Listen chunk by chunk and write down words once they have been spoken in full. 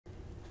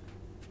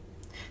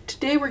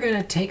Today we're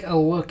going to take a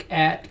look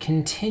at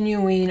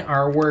continuing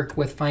our work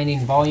with finding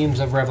volumes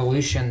of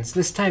revolutions,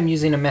 this time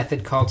using a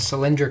method called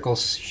cylindrical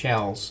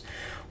shells.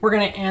 We're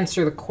going to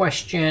answer the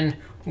question,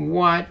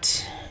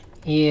 what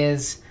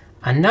is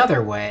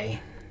another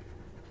way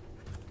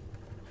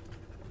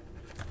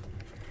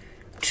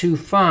to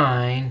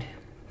find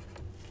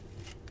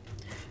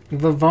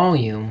the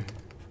volume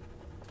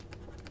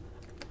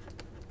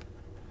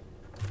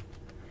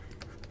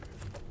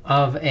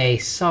of a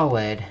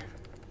solid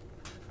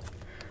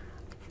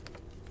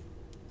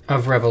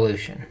of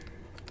revolution?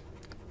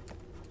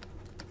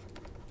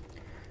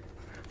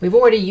 We've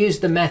already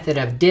used the method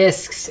of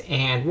disks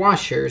and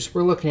washers.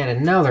 We're looking at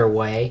another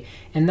way,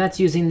 and that's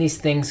using these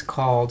things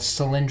called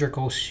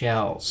cylindrical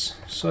shells.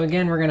 So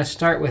again, we're going to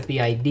start with the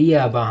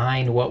idea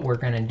behind what we're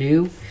going to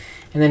do,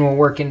 and then we'll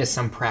work into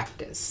some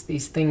practice.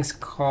 These things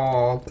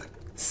called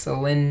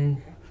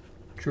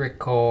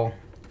cylindrical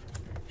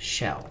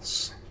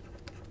shells.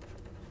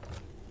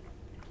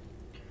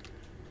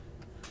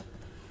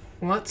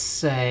 Let's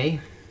say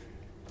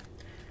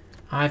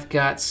I've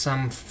got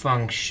some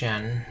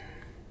function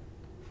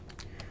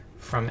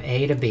from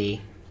a to b,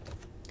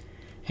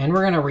 and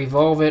we're going to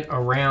revolve it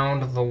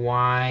around the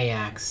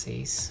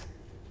y-axis.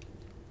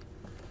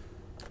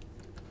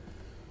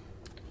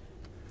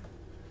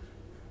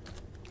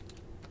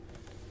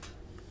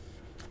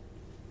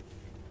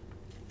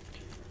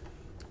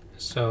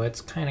 So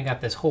it's kind of got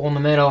this hole in the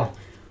middle,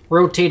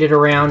 rotated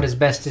around as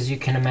best as you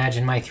can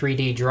imagine my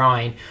 3D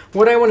drawing.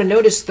 What I want to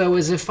notice, though,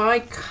 is if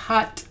I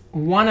cut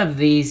one of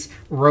these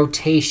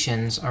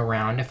rotations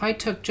around, if I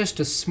took just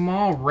a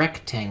small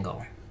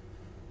rectangle,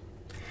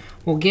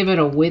 we'll give it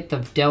a width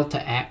of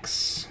delta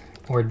x,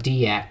 or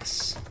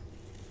dx.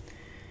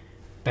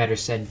 Better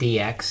said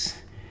dx.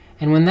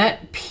 And when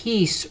that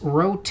piece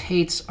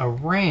rotates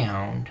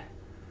around,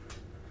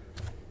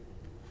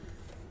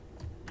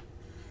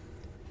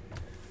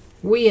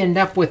 we end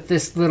up with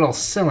this little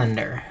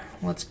cylinder.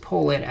 Let's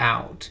pull it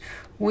out.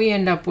 We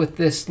end up with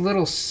this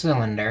little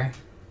cylinder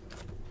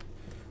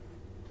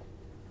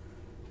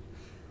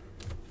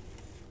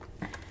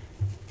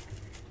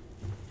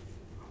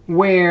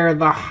where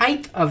the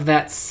height of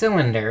that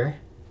cylinder,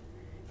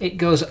 it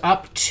goes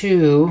up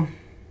to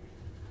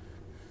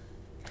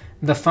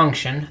the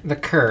function, the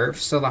curve.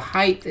 So the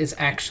height is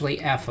actually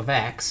f of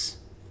x.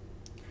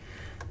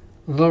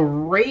 The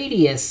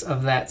radius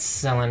of that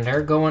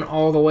cylinder going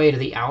all the way to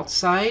the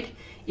outside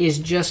is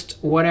just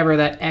whatever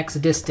that x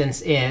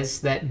distance is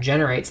that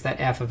generates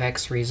that f of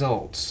x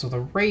result. So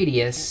the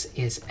radius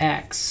is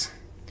x.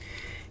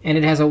 And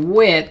it has a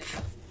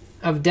width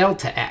of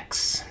delta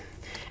x.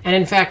 And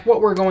in fact,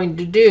 what we're going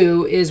to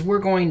do is we're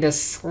going to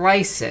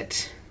slice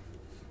it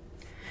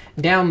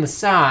down the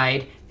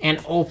side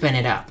and open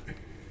it up.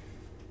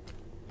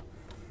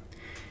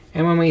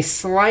 And when we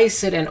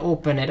slice it and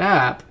open it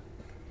up,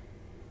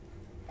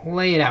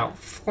 lay it out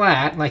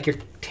flat, like you're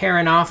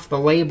tearing off the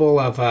label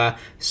of a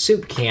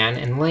soup can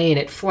and laying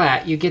it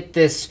flat, you get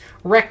this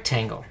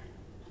rectangle,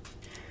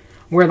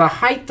 where the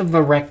height of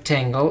the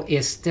rectangle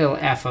is still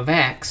f of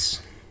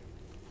x.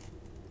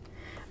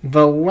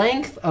 The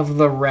length of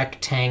the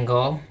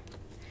rectangle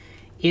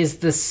is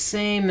the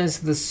same as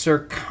the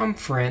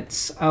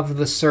circumference of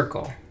the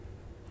circle.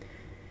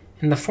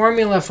 And the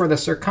formula for the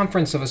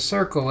circumference of a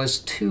circle is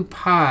 2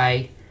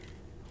 pi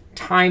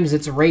times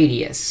its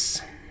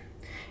radius.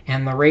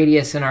 And the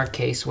radius in our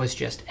case was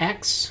just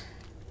x.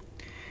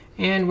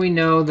 And we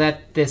know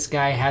that this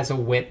guy has a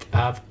width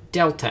of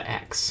delta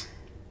x,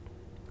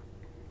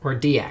 or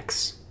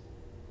dx.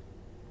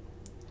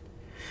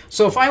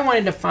 So if I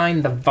wanted to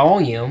find the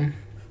volume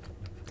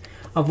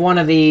of one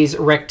of these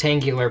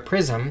rectangular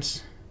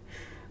prisms,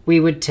 we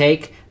would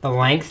take the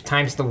length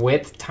times the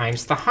width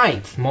times the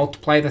height,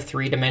 multiply the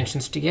 3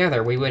 dimensions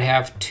together. We would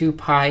have 2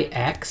 pi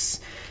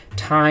x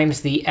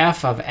times the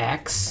f of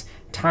x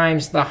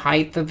times the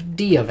height of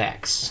d of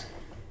x.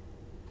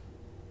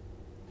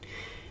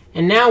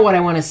 And now what I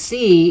want to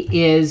see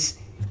is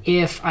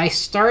if I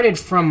started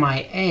from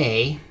my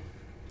A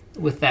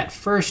with that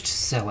first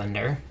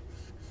cylinder,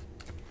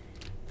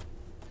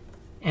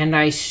 and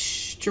I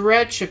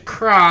stretch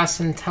across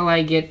until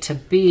I get to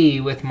B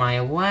with my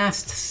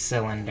last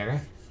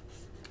cylinder,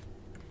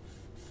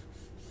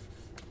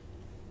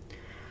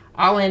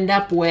 I'll end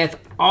up with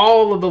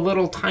all of the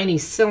little tiny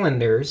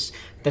cylinders,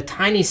 the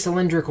tiny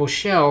cylindrical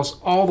shells,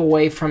 all the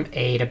way from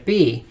A to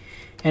B.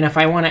 And if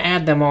I want to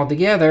add them all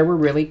together, we're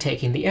really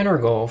taking the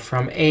integral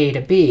from A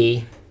to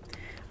B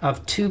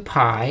of 2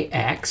 pi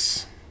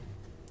x,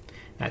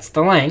 that's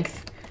the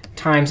length,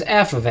 times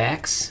f of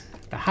x,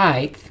 the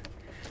height,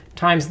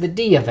 times the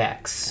d of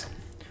x.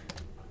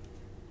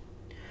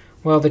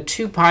 Well, the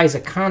 2 pi is a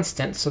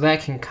constant, so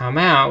that can come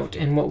out.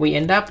 And what we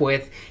end up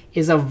with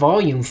is a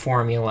volume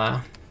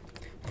formula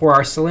for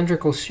our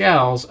cylindrical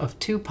shells of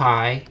 2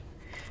 pi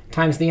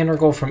times the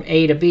integral from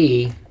a to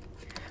b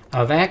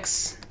of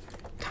x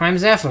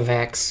times f of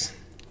x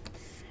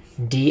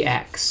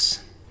dx.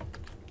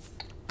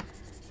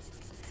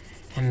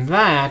 And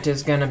that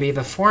is going to be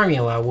the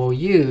formula we'll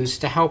use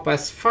to help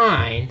us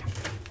find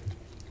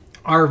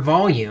our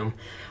volume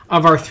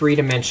of our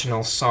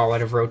three-dimensional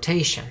solid of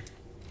rotation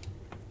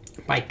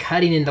by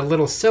cutting into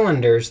little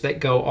cylinders that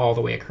go all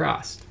the way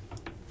across.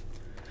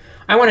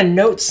 I want to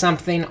note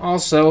something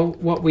also,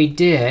 what we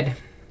did,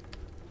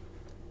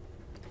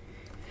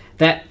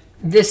 that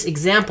this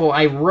example,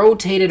 I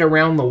rotated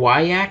around the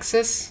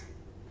y-axis,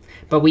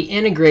 but we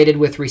integrated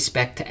with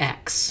respect to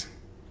x.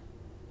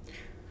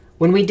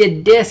 When we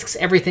did disks,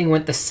 everything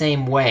went the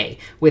same way.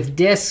 With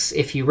disks,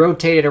 if you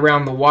rotated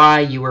around the y,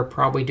 you were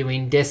probably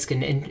doing disk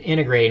and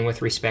integrating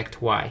with respect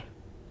to y.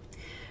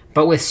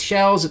 But with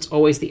shells, it's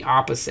always the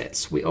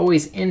opposites. We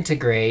always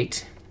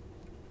integrate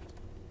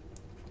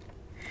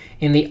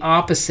in the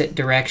opposite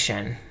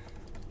direction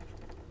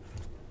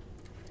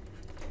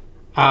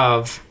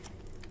of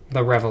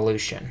the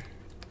revolution.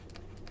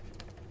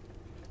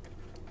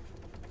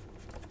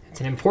 It's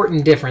an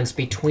important difference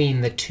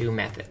between the two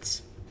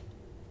methods.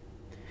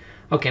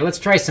 OK, let's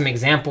try some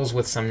examples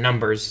with some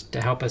numbers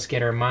to help us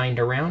get our mind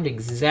around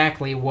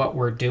exactly what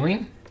we're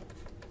doing.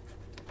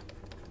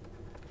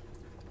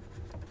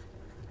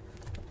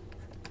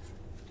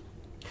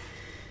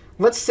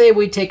 Let's say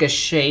we take a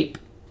shape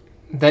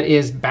that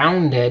is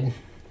bounded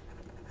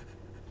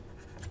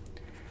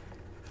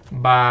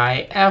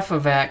by f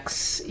of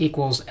x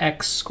equals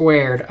x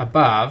squared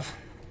above.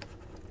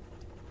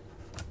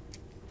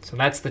 So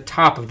that's the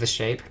top of the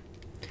shape.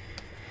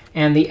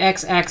 And the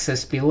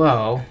x-axis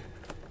below.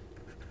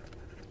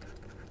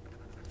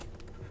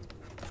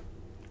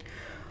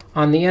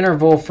 On the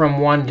interval from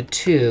 1 to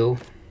 2.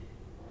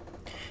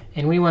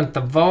 And we want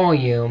the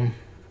volume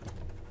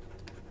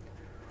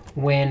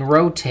when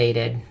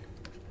rotated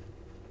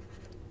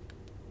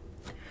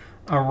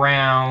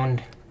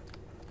around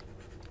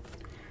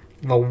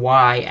the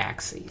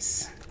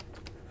y-axis.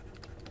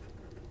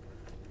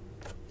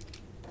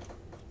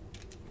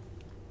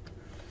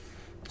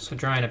 So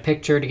drawing a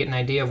picture to get an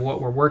idea of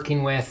what we're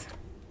working with.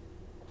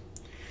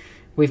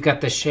 We've got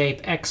the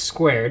shape x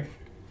squared.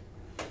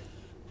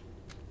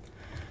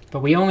 But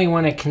we only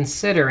want to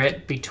consider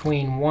it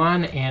between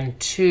 1 and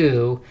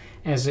 2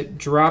 as it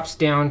drops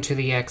down to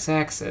the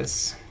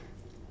x-axis.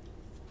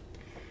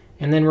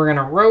 And then we're going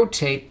to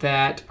rotate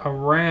that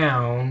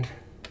around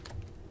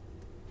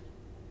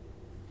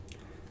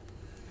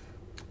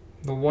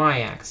the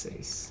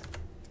y-axis.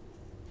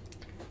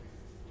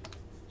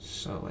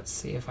 So let's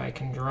see if I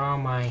can draw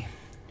my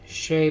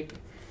shape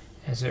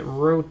as it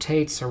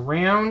rotates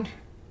around.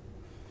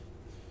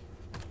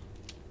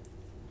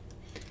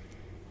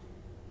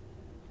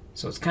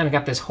 So it's kind of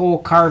got this hole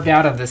carved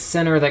out of the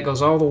center that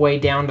goes all the way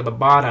down to the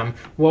bottom.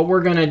 What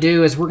we're going to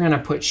do is we're going to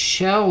put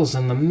shells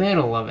in the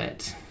middle of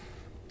it.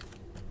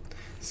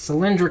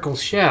 Cylindrical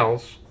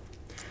shells,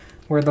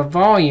 where the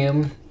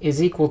volume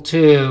is equal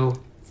to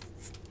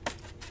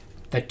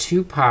the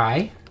 2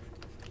 pi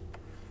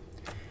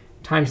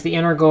times the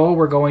integral.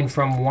 We're going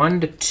from 1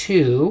 to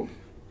 2.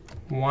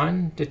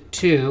 1 to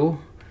 2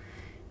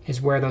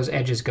 is where those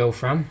edges go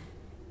from.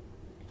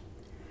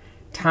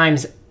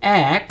 Times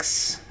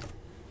x.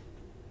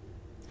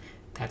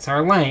 That's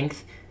our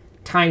length,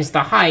 times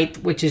the height,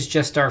 which is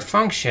just our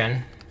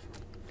function,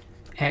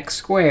 x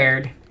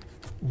squared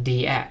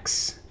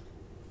dx.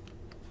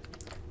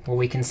 Well,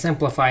 we can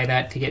simplify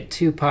that to get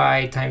 2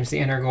 pi times the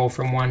integral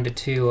from 1 to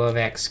 2 of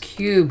x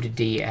cubed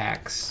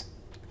dx.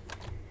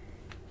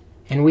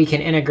 And we can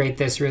integrate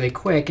this really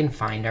quick and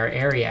find our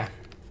area.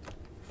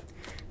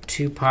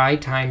 2 pi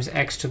times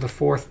x to the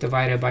 4th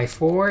divided by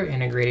 4,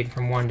 integrated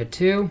from 1 to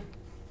 2,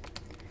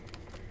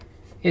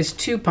 is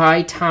 2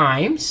 pi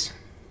times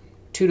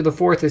 2 to the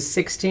 4th is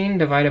 16,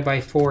 divided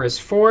by 4 is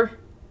 4,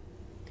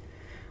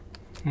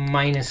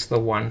 minus the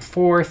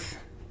 1/4,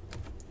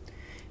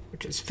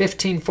 which is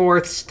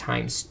 15/4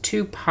 times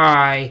 2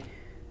 pi,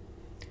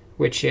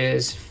 which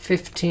is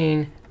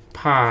 15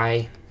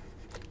 pi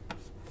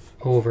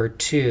over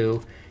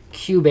 2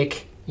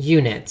 cubic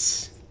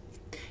units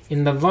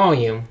in the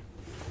volume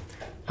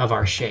of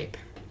our shape.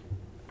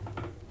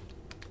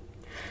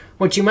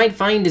 What you might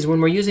find is when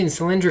we're using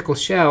cylindrical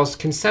shells,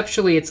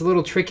 conceptually it's a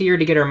little trickier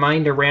to get our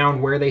mind around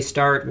where they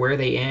start, where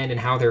they end, and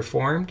how they're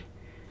formed.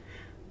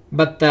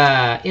 But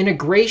the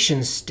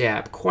integration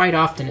step quite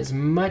often is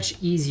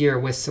much easier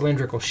with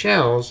cylindrical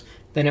shells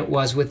than it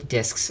was with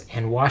disks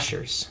and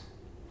washers.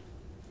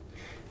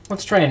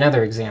 Let's try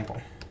another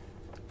example.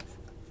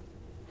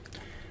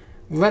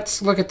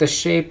 Let's look at the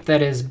shape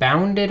that is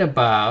bounded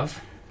above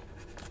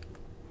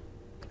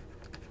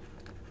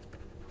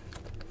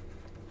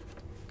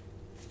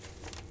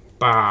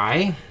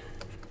by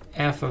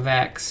f of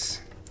x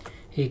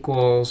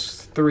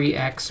equals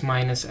 3x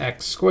minus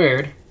x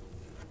squared,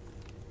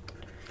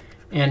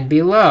 and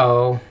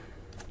below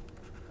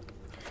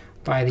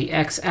by the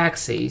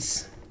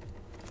x-axis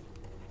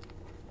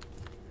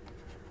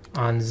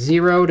on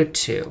 0 to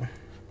 2.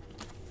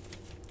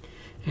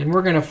 And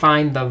we're going to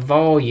find the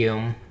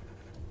volume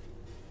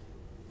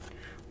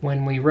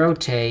when we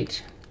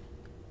rotate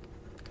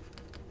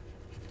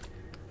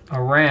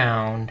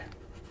around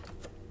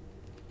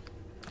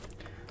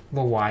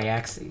the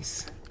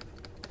y-axis.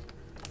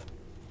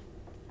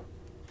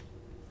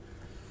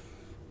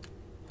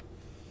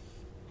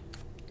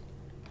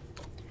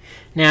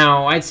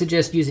 Now, I'd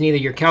suggest using either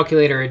your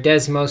calculator or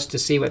Desmos to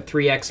see what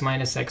 3x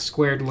minus x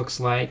squared looks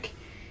like.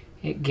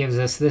 It gives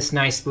us this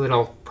nice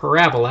little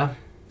parabola.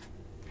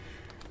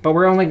 But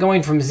we're only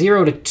going from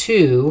 0 to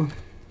 2.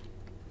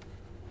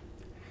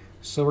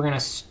 So we're going to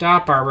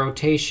stop our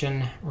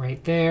rotation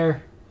right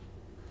there.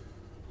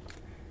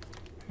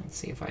 Let's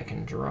see if I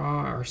can draw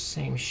our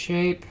same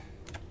shape.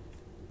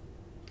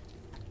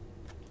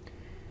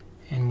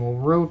 And we'll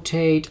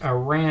rotate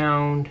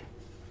around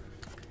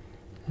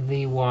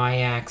the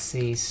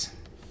y-axis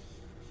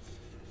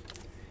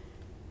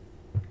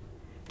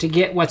to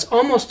get what's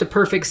almost a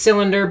perfect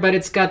cylinder, but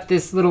it's got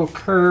this little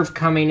curve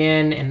coming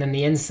in, and then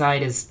the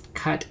inside is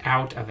cut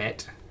out of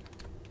it.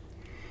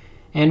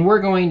 And we're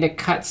going to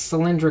cut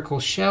cylindrical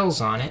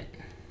shells on it.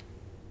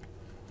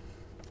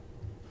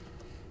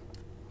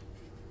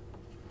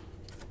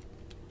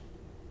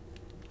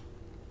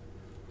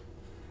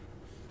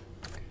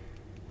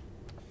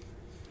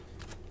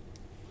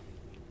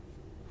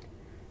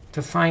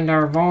 To find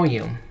our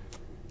volume.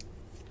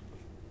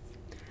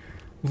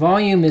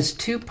 Volume is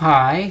 2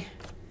 pi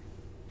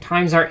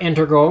times our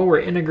integral. We're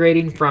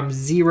integrating from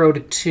 0 to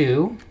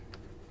 2.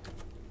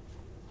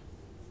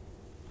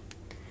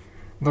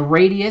 The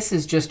radius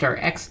is just our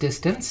x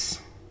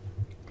distance.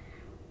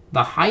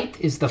 The height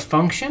is the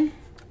function,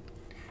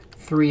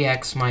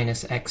 3x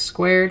minus x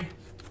squared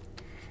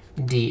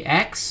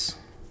dx.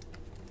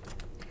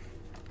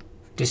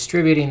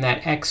 Distributing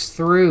that x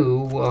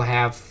through, we'll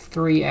have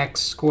 3x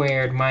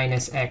squared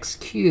minus x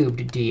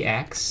cubed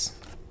dx.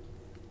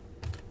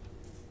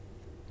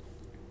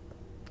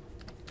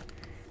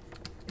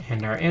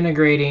 And our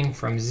integrating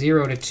from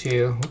 0 to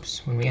 2,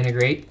 oops, when we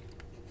integrate,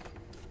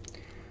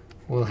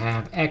 we'll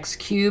have x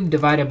cubed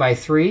divided by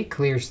 3,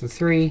 clears the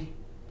 3,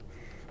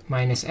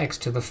 minus x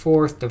to the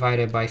 4th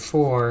divided by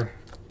 4,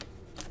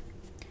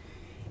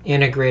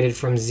 integrated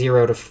from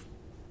 0 to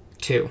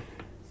 2.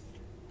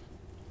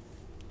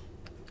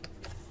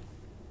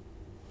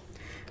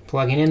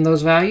 Plugging in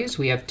those values,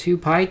 we have 2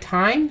 pi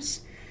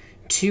times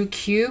 2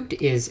 cubed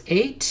is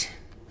 8.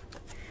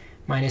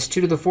 Minus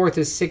 2 to the 4th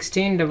is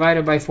 16.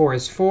 Divided by 4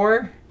 is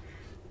 4.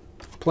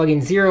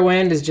 Plugging 0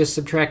 in is just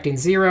subtracting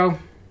 0.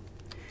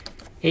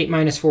 8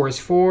 minus 4 is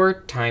 4.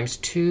 Times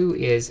 2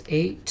 is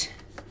 8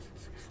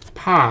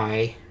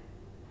 pi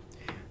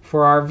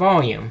for our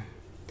volume.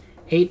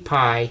 8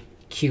 pi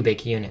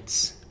cubic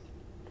units.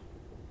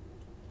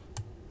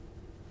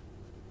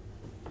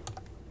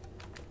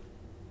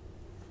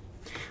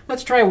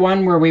 Let's try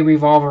one where we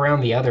revolve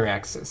around the other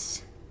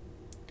axis.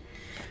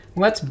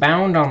 Let's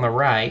bound on the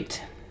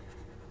right.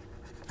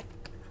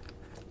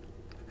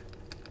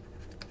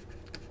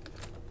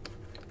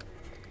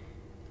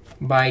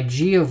 By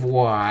g of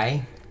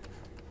y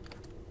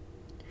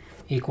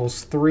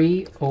equals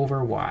 3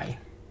 over y.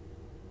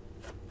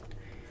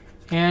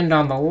 And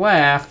on the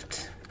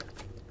left,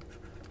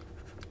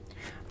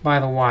 by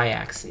the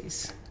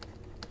y-axis.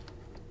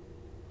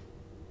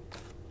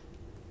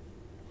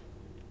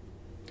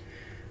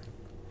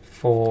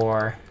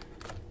 For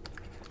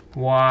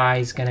y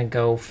is going to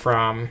go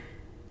from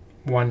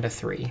 1 to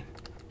 3.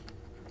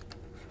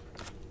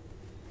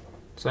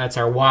 So that's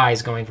our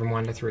y's going from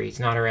 1 to 3. It's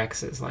not our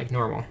x's like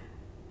normal.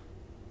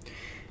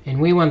 And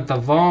we want the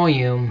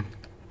volume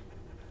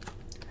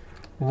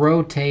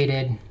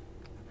rotated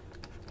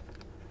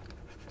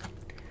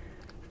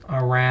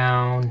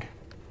around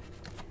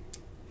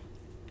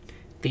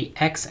the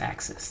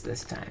x-axis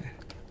this time.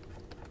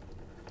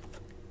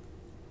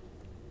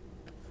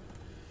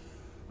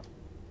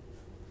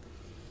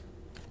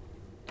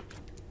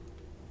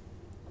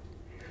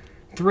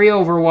 Three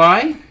over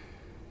y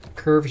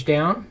curves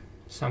down,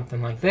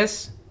 something like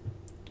this.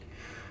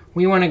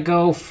 We want to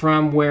go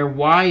from where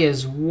y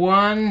is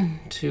 1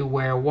 to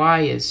where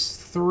y is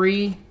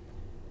 3.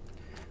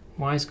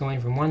 Y is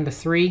going from 1 to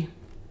 3.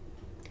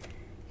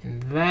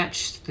 And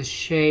that's the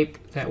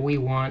shape that we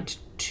want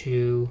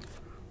to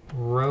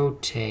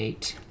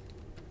rotate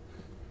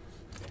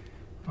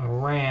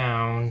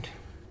around.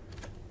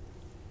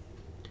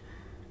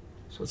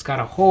 So it's got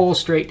a hole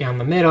straight down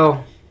the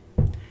middle.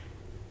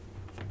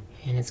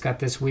 And it's got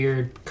this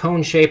weird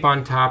cone shape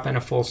on top and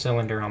a full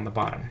cylinder on the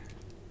bottom.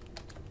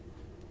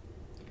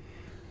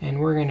 And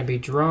we're going to be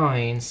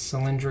drawing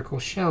cylindrical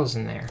shells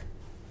in there.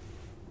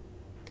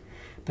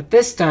 But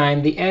this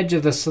time, the edge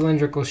of the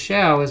cylindrical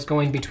shell is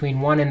going between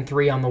 1 and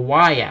 3 on the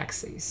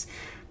y-axis,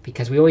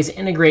 because we always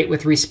integrate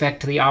with respect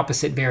to the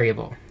opposite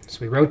variable. So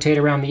we rotate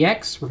around the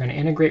x. We're going to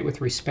integrate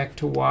with respect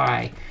to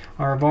y.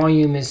 Our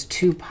volume is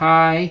 2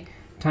 pi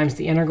times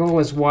the integral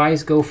as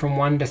y's go from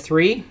 1 to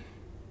 3.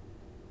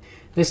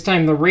 This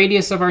time, the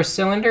radius of our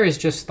cylinder is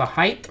just the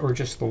height, or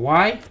just the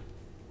y.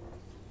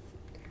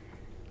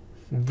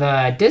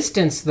 The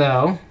distance,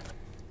 though,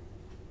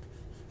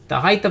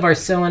 the height of our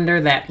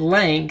cylinder, that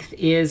length,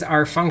 is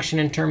our function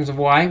in terms of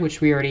y,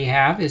 which we already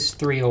have, is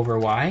 3 over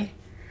y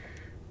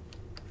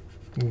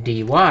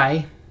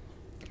dy.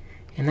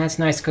 And that's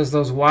nice because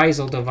those y's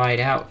will divide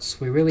out. So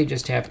we really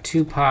just have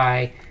 2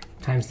 pi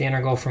times the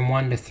integral from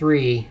 1 to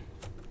 3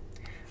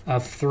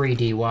 of 3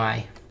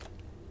 dy.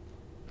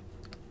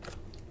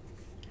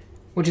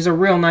 which is a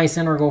real nice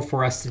integral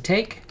for us to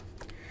take.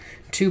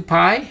 2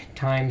 pi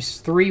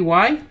times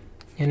 3y,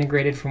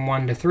 integrated from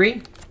 1 to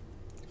 3.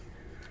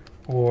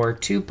 Or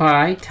 2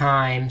 pi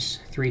times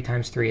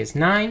 3 is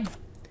 9.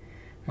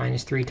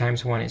 Minus 3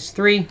 times 1 is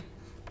 3.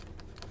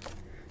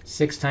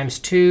 6 times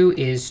 2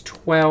 is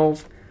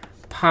 12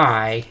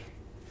 pi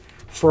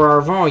for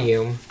our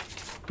volume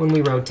when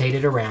we rotate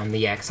it around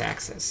the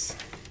x-axis.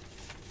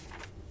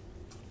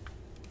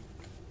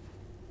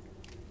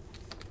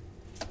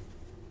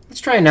 Let's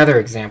try another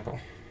example.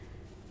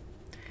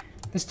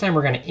 This time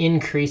we're going to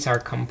increase our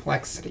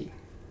complexity.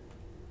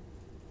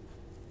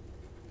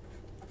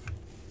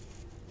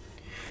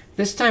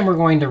 This time we're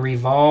going to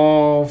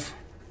revolve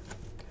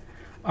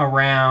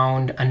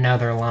around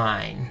another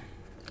line.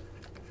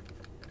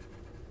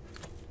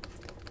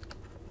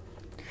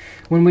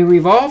 When we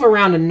revolve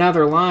around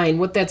another line,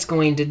 what that's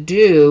going to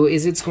do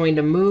is it's going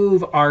to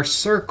move our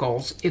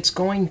circles. It's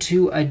going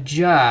to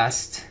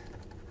adjust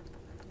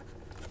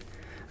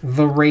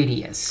the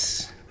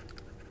radius.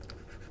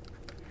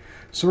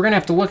 So we're going to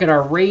have to look at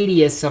our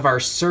radius of our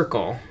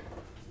circle,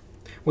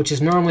 which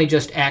is normally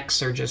just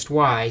x or just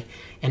y,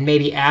 and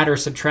maybe add or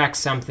subtract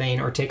something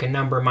or take a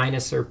number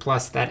minus or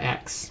plus that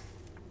x.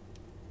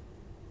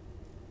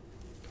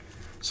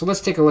 So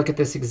let's take a look at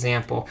this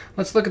example.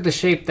 Let's look at the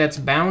shape that's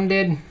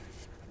bounded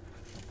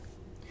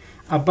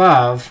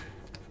above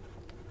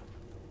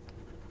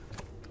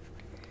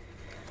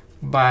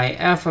by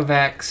f of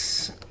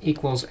x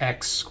equals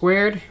x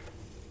squared,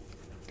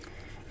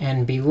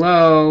 and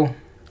below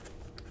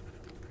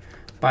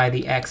by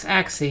the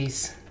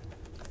x-axis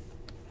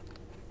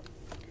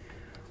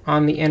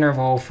on the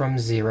interval from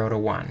 0 to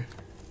 1.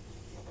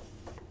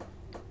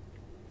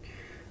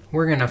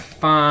 We're going to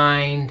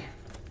find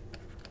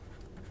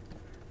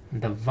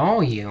the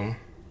volume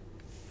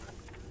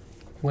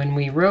when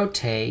we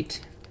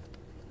rotate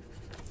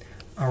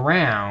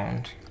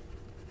around,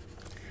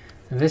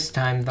 this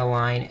time, the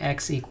line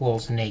x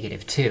equals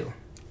 -2.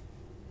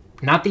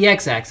 Not the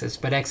x-axis,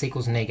 but x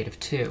equals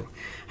 -2.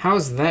 How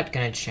is that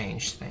going to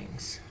change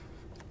things?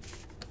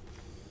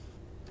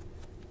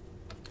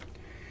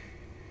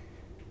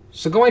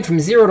 So going from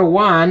 0 to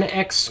 1,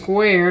 x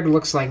squared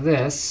looks like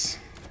this,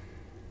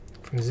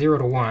 from 0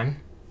 to 1.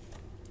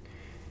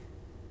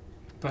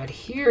 But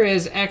here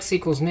is x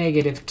equals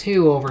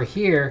 -2 over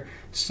here.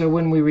 So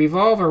when we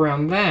revolve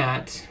around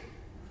that,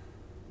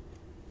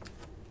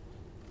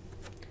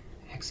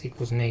 x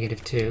equals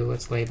 -2.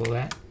 Let's label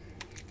that.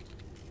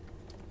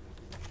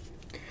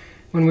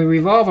 When we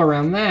revolve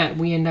around that,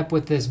 we end up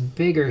with this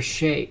bigger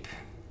shape.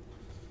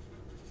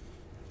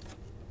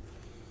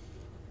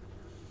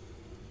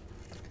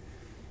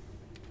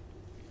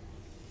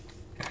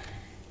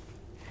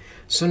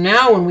 So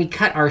now when we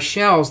cut our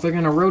shells, they're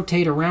going to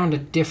rotate around a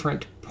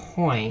different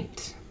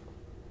point.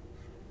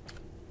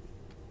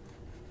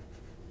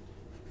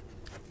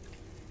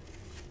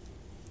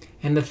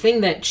 And the thing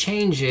that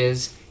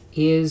changes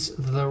is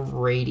the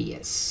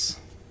radius.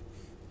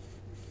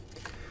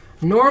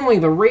 Normally,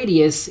 the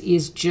radius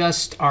is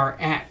just our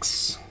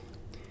x,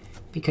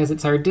 because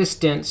it's our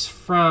distance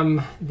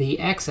from the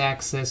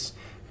x-axis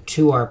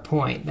to our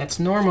point. That's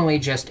normally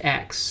just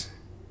x.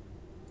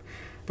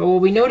 But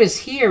what we notice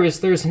here is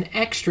there's an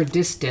extra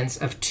distance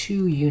of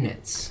 2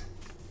 units.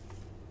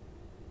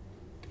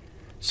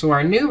 So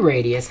our new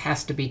radius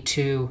has to be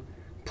 2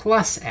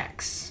 plus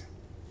x.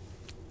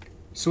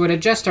 So it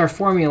adjusts our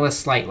formula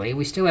slightly.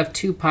 We still have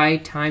 2 pi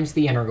times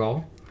the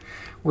integral.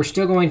 We're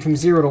still going from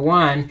 0 to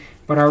 1,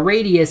 but our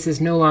radius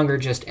is no longer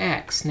just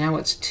x. Now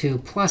it's 2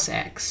 plus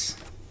x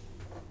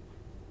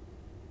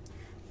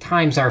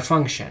times our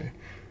function,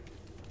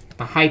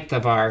 the height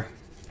of our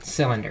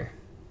cylinder.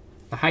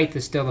 The height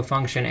is still the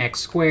function x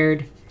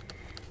squared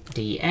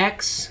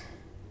dx.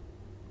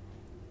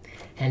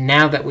 And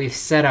now that we've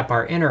set up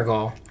our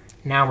integral,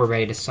 now we're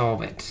ready to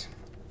solve it.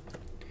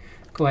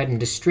 Go ahead and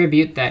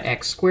distribute that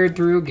x squared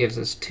through. Gives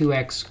us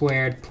 2x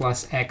squared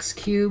plus x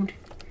cubed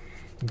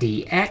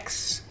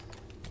dx.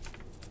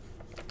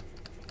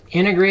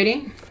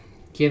 Integrating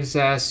gives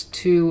us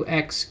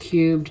 2x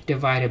cubed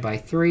divided by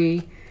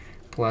 3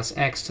 plus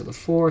x to the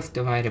 4th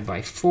divided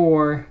by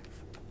 4,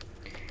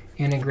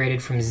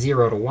 integrated from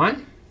 0 to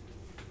 1.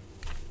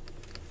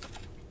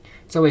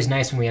 It's always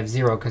nice when we have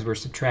 0 because we're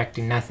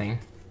subtracting nothing.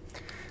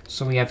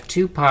 So we have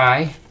 2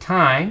 pi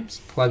times,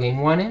 plugging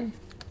 1 in,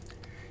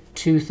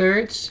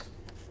 2/3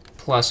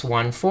 plus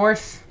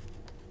 1/4.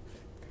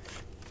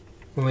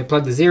 When we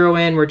plug the 0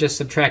 in, we're just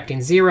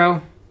subtracting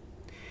 0.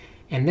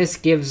 And this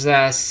gives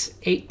us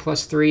 8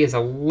 plus 3 is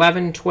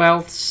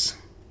 11/12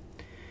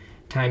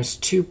 times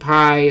 2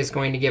 pi is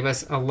going to give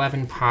us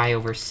 11 pi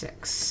over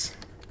 6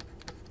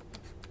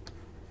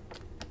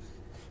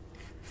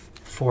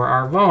 for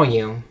our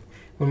volume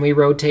when we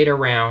rotate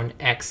around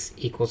x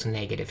equals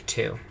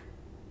 -2.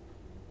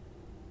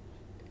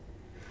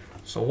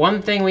 So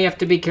one thing we have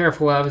to be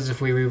careful of is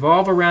if we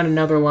revolve around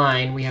another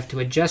line, we have to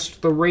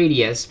adjust the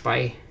radius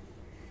by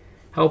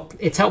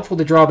it's helpful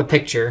to draw the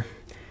picture.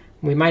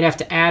 We might have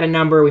to add a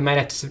number. We might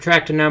have to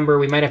subtract a number.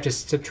 We might have to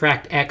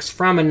subtract x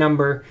from a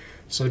number.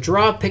 So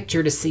draw a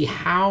picture to see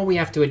how we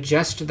have to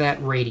adjust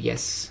that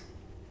radius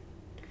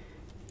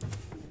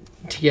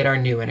to get our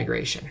new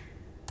integration.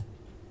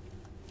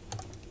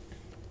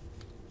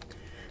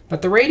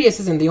 But the radius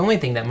isn't the only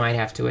thing that might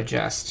have to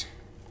adjust.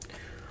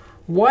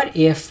 What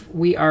if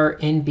we are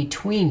in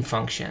between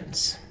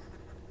functions?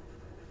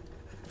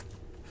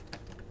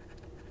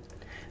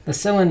 The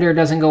cylinder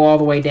doesn't go all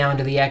the way down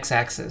to the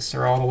x-axis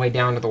or all the way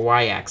down to the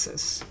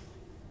y-axis.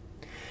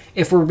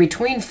 If we're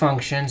between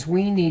functions,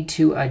 we need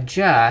to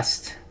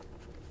adjust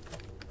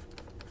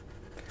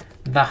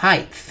the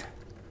height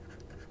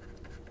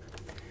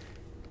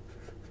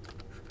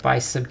by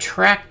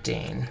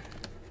subtracting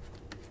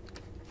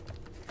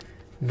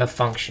the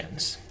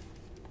functions.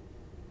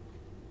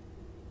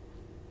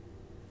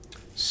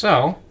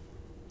 So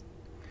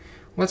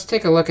let's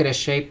take a look at a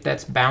shape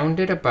that's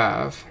bounded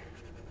above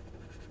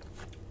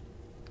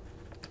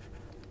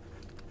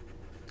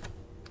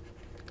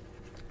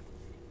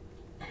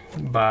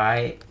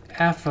by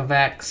f of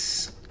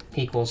x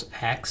equals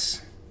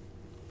x,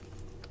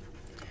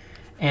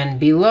 and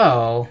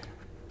below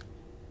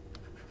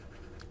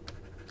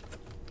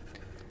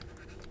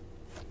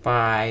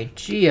by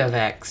g of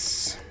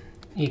x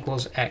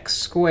equals x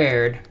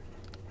squared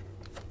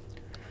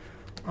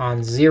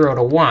on 0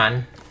 to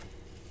 1.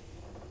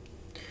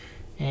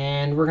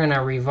 And we're going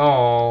to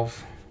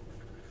revolve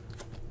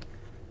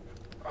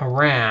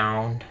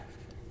around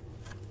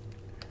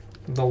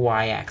the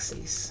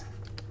y-axis.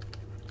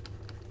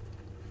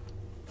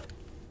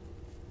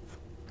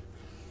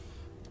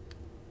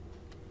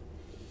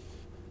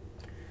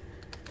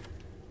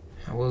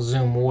 I will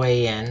zoom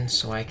way in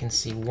so I can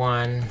see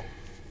 1.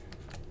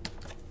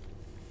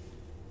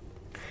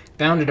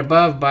 Bounded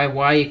above by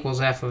y equals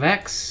f of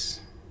x,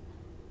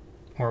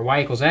 or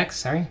y equals x,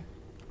 sorry.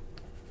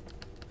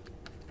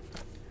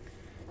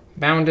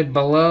 Bounded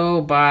below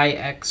by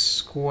x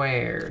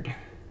squared.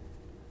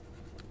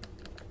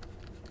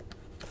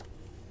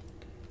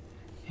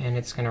 And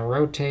it's going to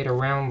rotate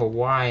around the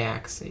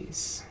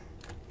y-axis.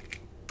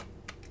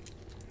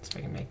 Let's see if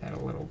I can make that a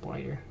little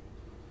brighter.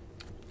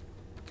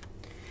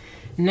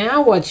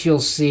 Now what you'll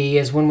see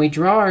is when we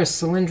draw our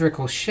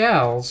cylindrical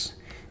shells,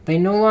 they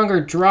no longer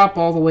drop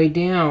all the way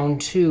down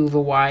to the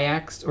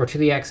y-axis or to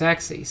the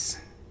x-axis.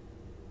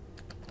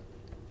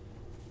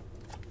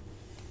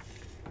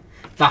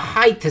 The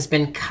height has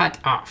been cut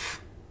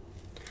off.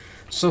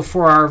 So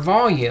for our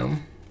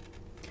volume,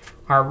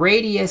 our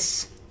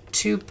radius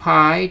 2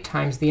 pi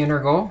times the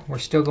integral, we're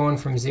still going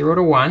from 0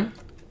 to 1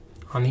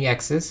 on the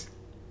x's.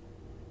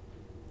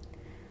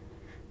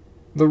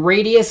 The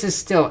radius is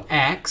still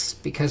x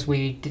because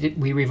we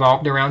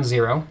revolved around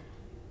 0.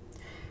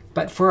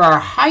 But for our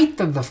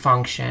height of the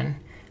function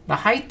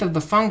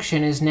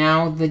is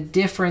now the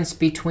difference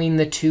between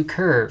the two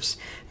curves.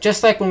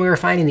 Just like when we were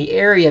finding the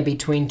area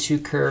between two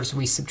curves,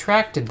 we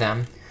subtracted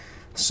them.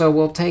 So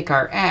we'll take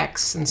our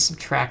x and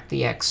subtract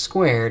the x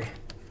squared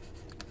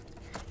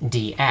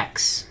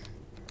dx.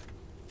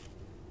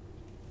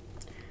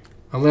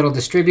 A little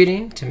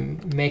distributing to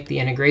make the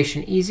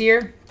integration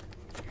easier.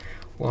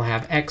 We'll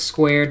have x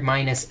squared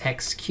minus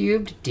x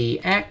cubed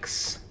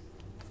dx.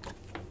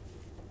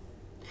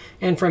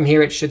 And from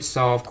here, it should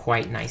solve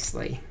quite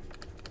nicely.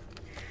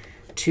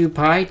 2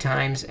 pi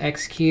times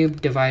x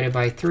cubed divided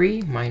by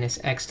 3 minus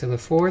x to the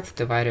 4th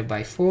divided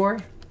by 4.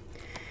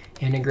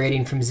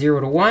 Integrating from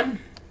 0 to 1.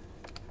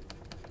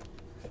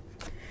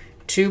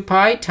 2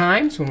 pi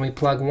times, when we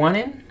plug 1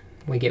 in,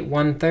 we get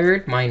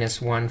 1/3 minus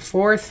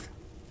 1/4.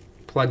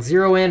 Plug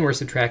 0 in, we're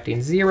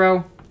subtracting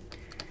 0.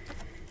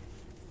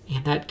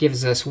 And that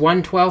gives us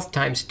 1/12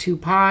 times 2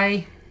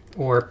 pi,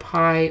 or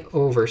pi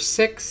over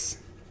 6,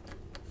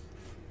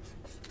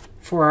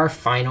 for our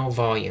final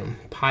volume,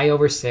 pi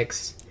over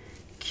 6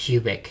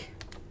 cubic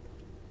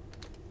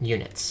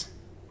units.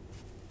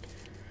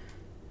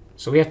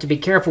 So we have to be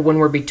careful when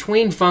we're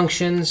between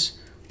functions.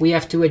 We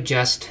have to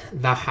adjust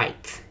the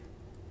height.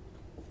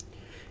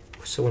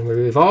 So when we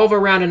revolve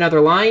around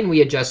another line,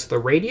 we adjust the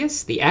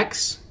radius, the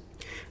x.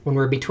 When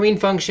we're between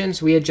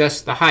functions, we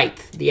adjust the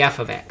height, the f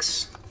of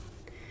x.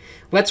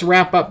 Let's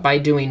wrap up by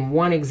doing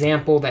one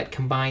example that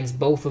combines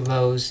both of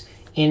those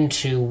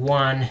into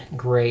one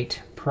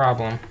great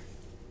problem.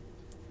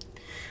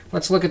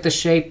 Let's look at the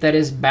shape that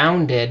is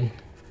bounded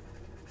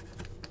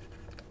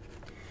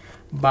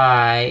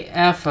by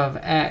f of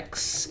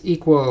x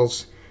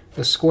equals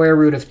the square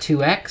root of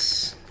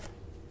 2x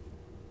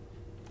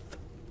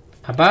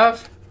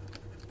above,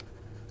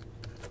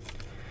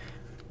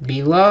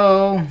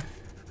 below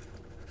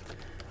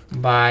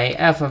by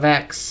f of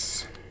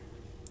x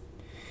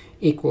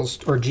equals,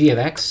 or g of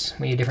x,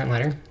 we need a different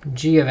letter,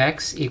 g of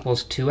x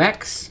equals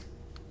 2x.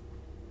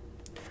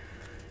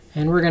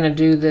 And we're going to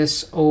do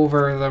this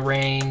over the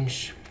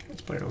range,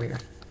 let's put it over here,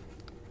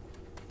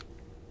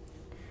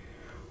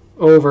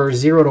 over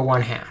 0 to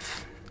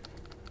 1/2.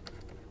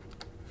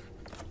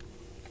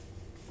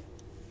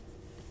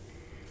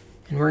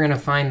 And we're going to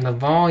find the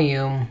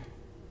volume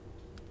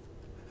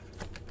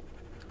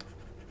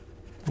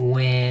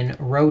when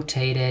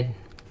rotated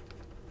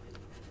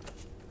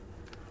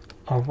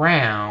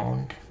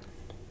around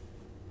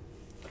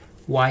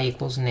y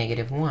equals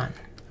 -1.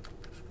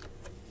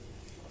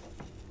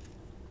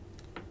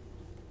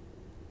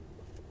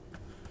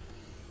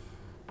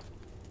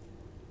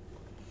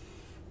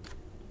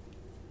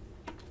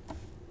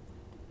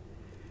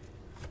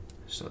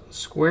 So the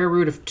square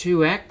root of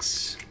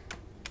 2x,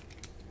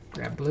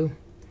 grab blue,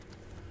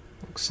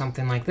 looks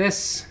something like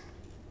this.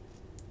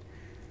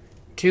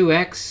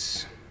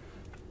 2x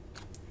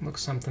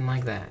looks something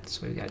like that.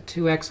 So we've got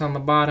 2x on the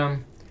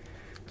bottom,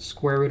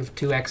 square root of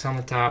 2x on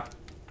the top.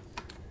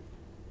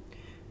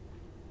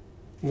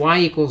 Y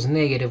equals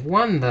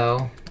 -1,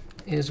 though,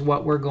 is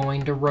what we're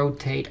going to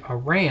rotate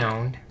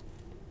around.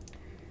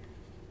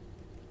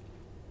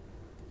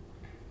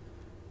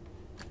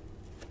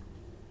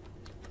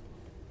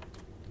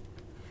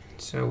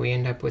 So we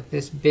end up with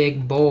this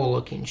big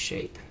bowl-looking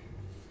shape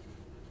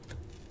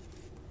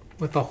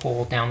with a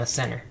hole down the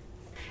center.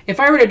 If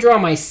I were to draw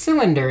my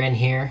cylinder in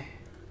here,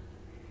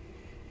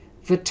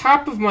 the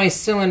top of my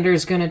cylinder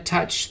is going to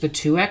touch the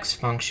 2x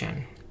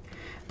function.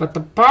 But the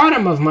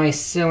bottom of my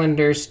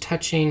cylinder is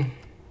touching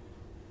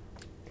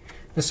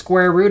the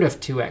square root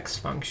of 2x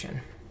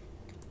function.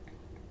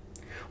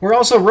 We're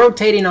also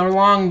rotating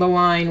along the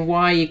line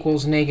y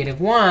equals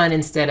 -1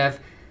 instead of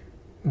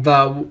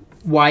the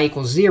y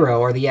equals 0,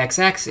 or the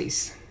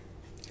x-axis.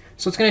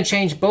 So it's going to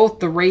change both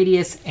the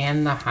radius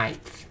and the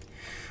height.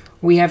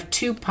 We have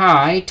 2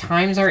 pi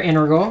times our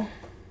integral.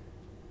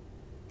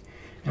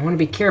 I want to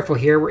be careful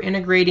here. We're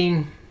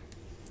integrating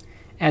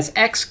as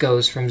x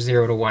goes from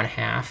 0 to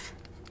 1/2.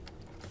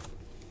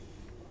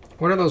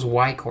 What are those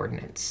y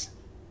coordinates?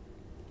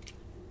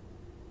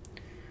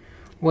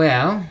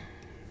 Well,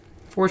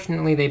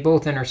 fortunately, they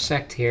both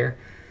intersect here.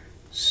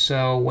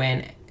 So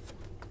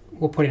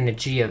we'll put in a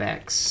g of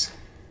x.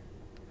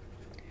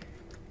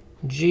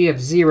 G of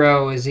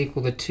 0 is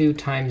equal to 2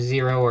 times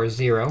 0, or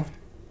 0.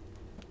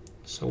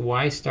 So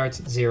y starts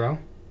at 0.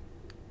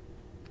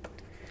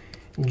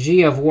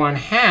 G of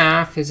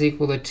 1/2 is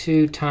equal to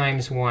 2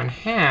 times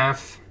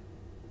 1/2,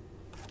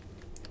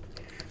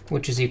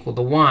 which is equal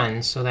to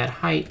 1. So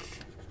that height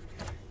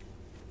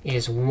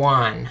is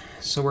 1.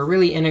 So we're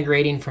really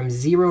integrating from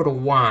 0 to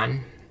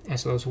 1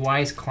 as those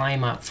y's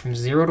climb up from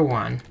 0 to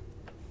 1.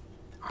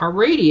 Our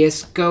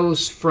radius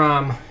goes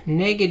from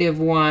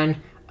 -1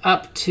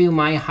 up to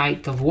my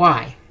height of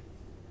y.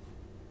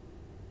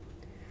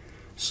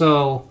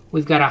 So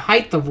we've got a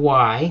height of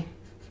y.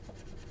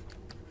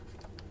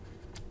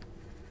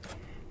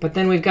 But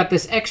then we've got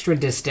this extra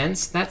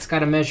distance. That's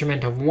got a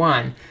measurement of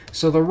 1.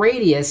 So the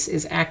radius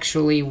is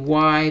actually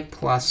y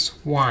plus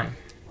 1.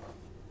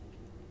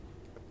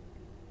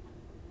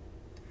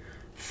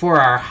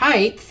 For our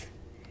height,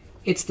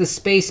 it's the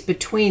space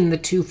between the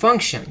two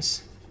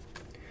functions.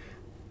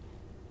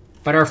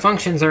 But our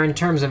functions are in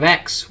terms of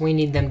x. We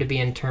need them to be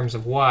in terms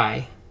of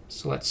y.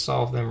 So let's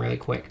solve them really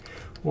quick.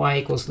 Y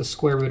equals the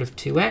square root of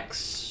 2x.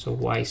 So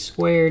y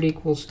squared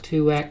equals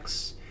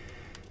 2x.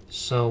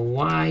 So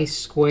y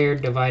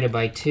squared divided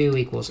by 2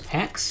 equals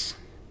x.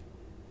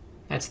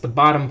 That's the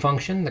bottom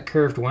function, the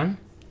curved one.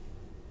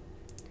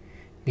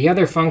 The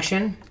other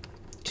function,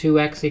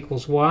 2x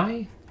equals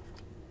y.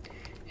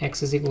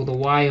 X is equal to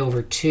y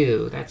over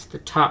 2. That's the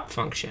top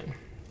function,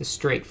 the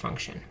straight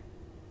function.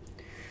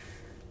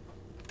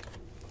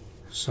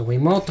 So we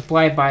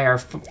multiply by our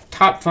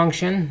top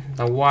function,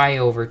 the y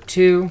over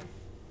 2,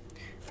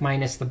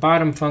 minus the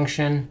bottom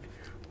function,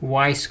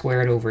 y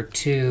squared over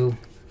 2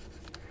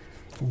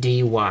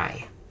 dy.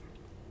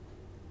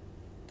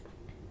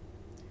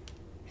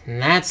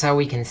 And that's how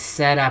we can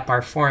set up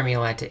our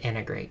formula to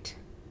integrate.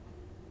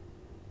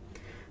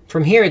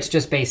 From here, it's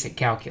just basic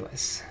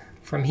calculus.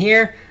 From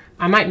here,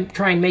 I might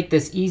try and make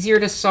this easier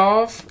to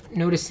solve,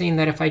 noticing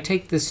that if I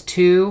take this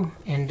 2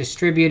 and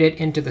distribute it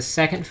into the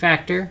second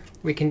factor,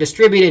 we can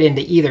distribute it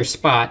into either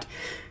spot.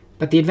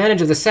 But the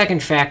advantage of the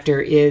second factor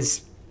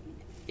is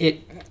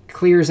it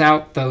clears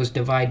out those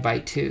divide by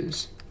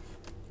 2's.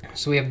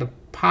 So we have the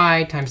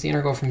pi times the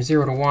integral from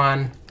 0 to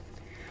 1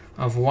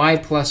 of y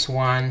plus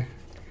 1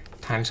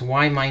 times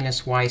y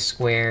minus y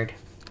squared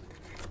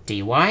dy.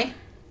 A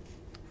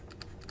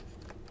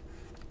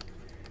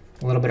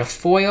little bit of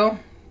FOIL.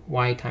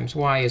 Y times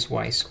y is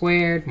y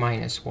squared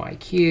minus y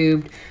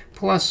cubed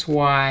plus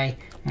y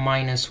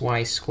minus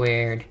y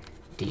squared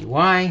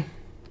dy.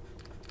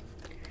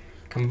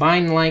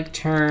 Combine like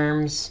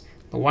terms.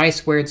 The y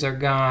squareds are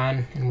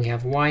gone, and we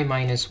have y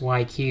minus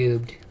y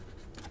cubed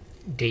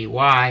dy.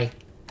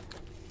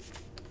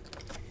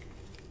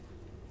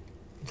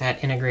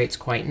 That integrates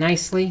quite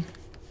nicely.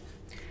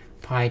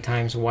 Pi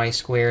times y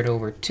squared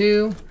over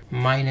 2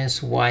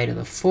 minus y to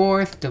the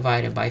 4th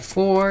divided by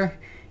 4.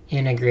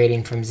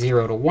 Integrating from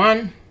 0 to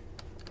 1.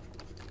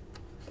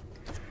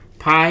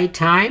 Pi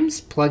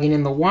times, plugging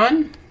in the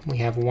 1, we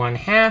have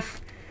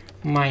 1/2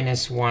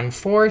 minus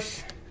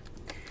 1/4.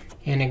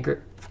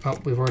 Oh,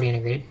 we've already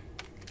integrated.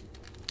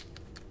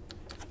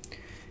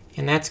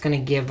 And that's going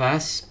to give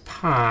us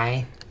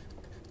pi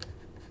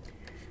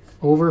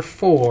over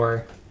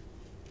 4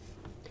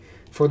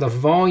 for the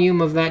volume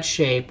of that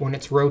shape when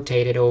it's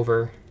rotated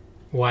over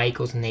y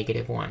equals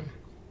 -1.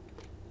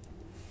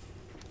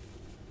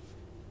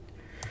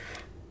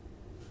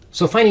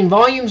 So finding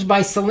volumes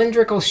by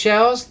cylindrical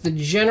shells, the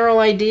general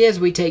idea is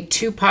we take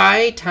 2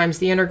 pi times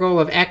the integral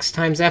of x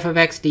times f of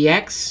x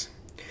dx,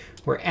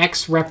 where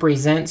x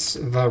represents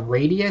the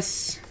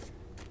radius,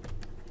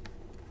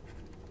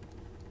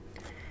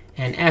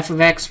 and f of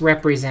x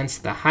represents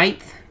the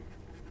height.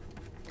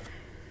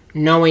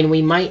 Knowing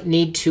we might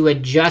need to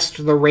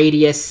adjust the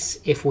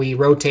radius if we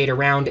rotate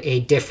around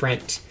a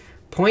different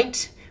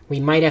point. We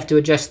might have to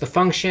adjust the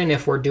function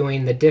if we're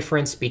doing the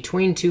difference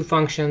between two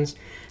functions.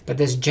 But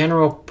this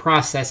general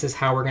process is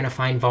how we're going to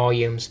find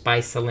volumes by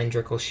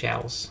cylindrical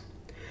shells.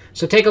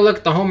 So take a look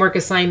at the homework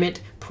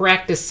assignment,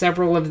 practice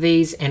several of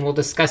these, and we'll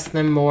discuss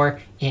them more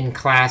in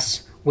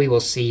class. We will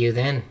see you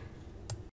then.